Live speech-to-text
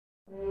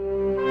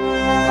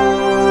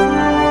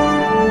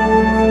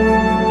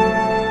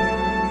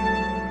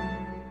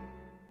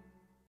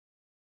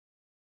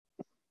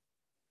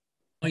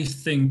I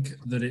think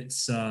that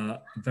it's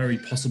very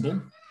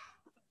possible.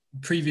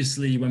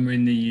 Previously, when we were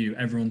in the EU,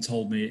 everyone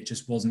told me it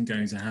just wasn't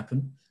going to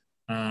happen.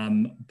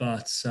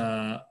 But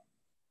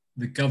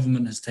the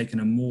government has taken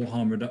a more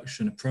harm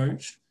reduction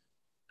approach.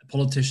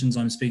 Politicians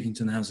I'm speaking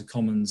to in the House of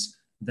Commons,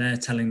 they're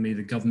telling me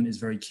the government is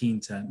very keen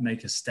to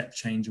make a step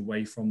change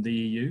away from the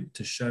EU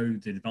to show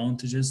the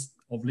advantages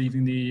of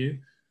leaving the EU.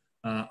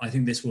 I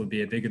think this will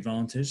be a big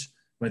advantage,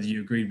 whether you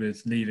agree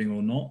with leaving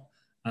or not.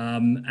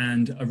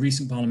 And a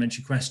recent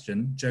parliamentary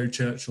question, Jo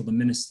Churchill, the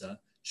minister,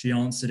 she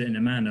answered it in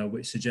a manner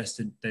which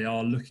suggested they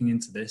are looking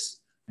into this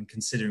and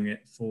considering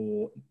it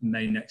for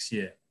May next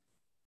year.